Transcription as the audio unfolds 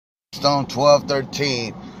Lionstone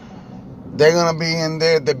 1213. They're going to be in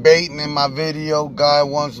there debating in my video. God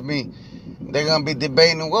wants me. They're going to be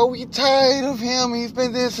debating, well, we tired of him. He's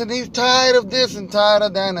been this and he's tired of this and tired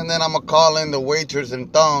of that. And then I'm going to call in the waitress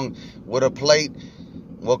and thong with a plate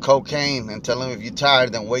with cocaine and tell him, if you're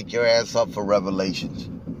tired, then wake your ass up for Revelations.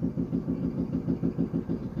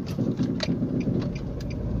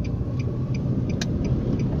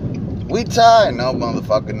 We tired. No,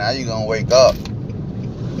 motherfucker, now you're going to wake up.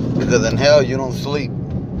 Because in hell, you don't sleep.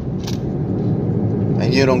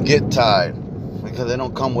 And you don't get tired. Because they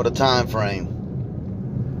don't come with a time frame.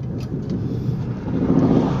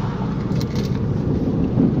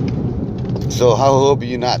 So I hope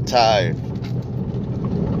you're not tired.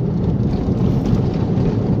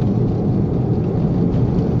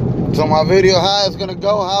 So my video, how it's gonna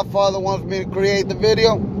go, how Father wants me to create the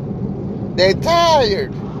video. They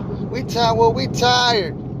tired. We tired. Well, we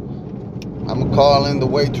tired. I'm gonna call in the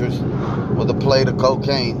waitress with a plate of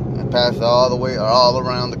cocaine and pass it all the way, all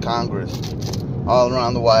around the Congress, all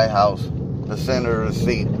around the White House, the center of the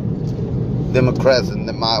seat, Democrats and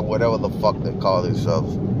whatever the fuck they call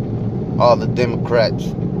themselves, all the Democrats.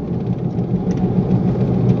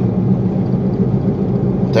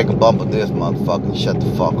 Take a bump of this, motherfucker, and shut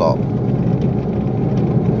the fuck up.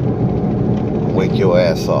 Wake your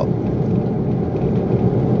ass up.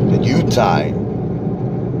 Cause you tired.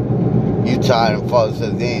 You tired, and Father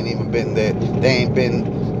says they ain't even been there. They ain't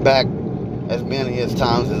been back as many as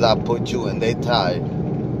times as I put you in. They tired.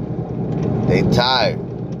 They tired.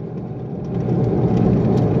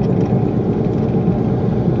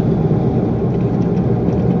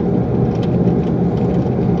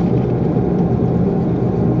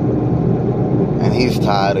 And he's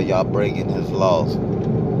tired of y'all breaking his laws.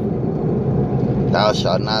 Thou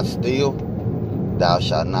shalt not steal. Thou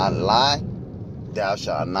shalt not lie. Thou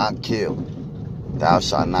shalt not kill. Thou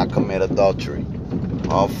shalt not commit adultery.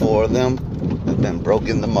 All four of them have been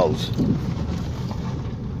broken the most.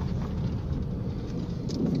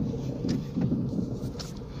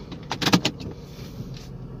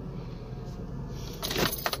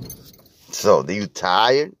 So, are you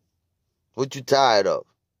tired? What you tired of?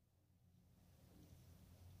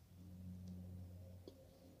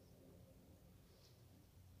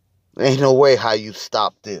 There ain't no way how you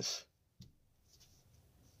stop this.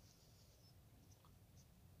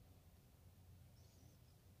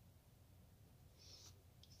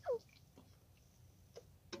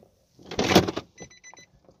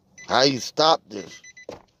 How you stop this?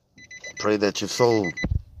 Pray that your soul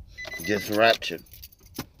gets raptured.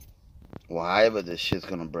 Well, however this shit's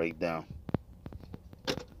gonna break down.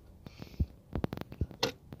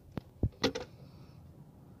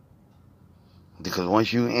 Because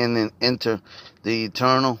once you enter the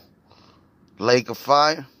eternal lake of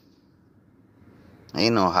fire,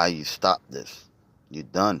 ain't no how you stop this. You're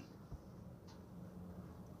done.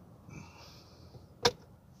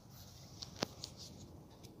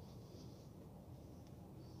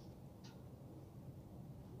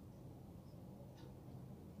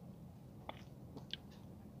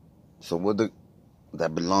 So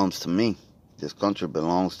that belongs to me. This country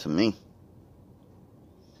belongs to me.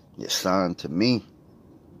 It's signed to me.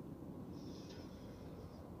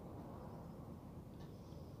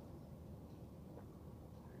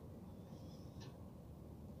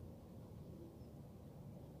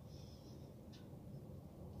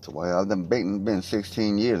 So why I've been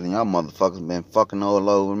 16 years and y'all motherfuckers been fucking all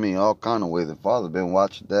over me all kind of ways. And Father's been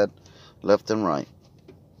watching that left and right.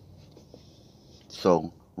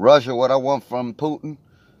 So Russia, what I want from Putin,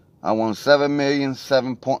 I want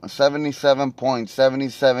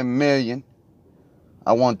 77.77 million.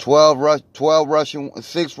 I want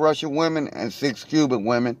 6 Russian women and 6 Cuban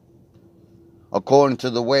women. According to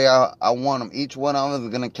the way I want them. Each one of them is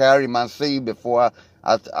going to carry my seed before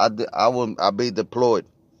I'll be deployed.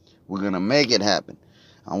 We're going to make it happen.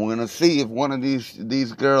 And we're going to see if one of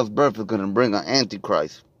these girls' birth is going to bring an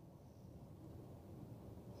aintchrist.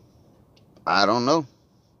 I don't know.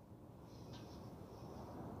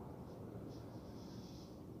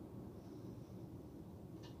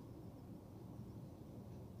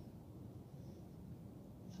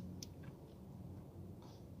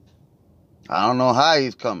 I don't know how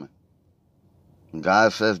he's coming.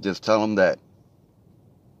 God says just tell him that.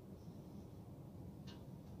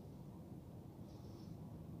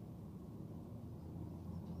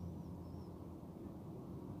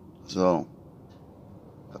 So,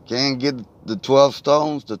 if I can't get the 12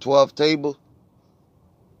 stones, the 12 tables,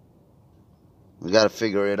 we got to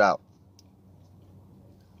figure it out.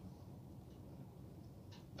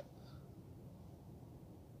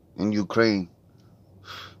 In Ukraine,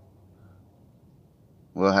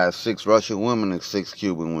 We'll have 6 Russian women and 6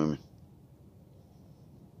 Cuban women.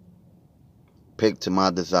 Picked to my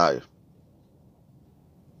desire.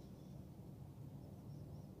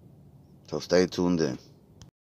 So stay tuned in.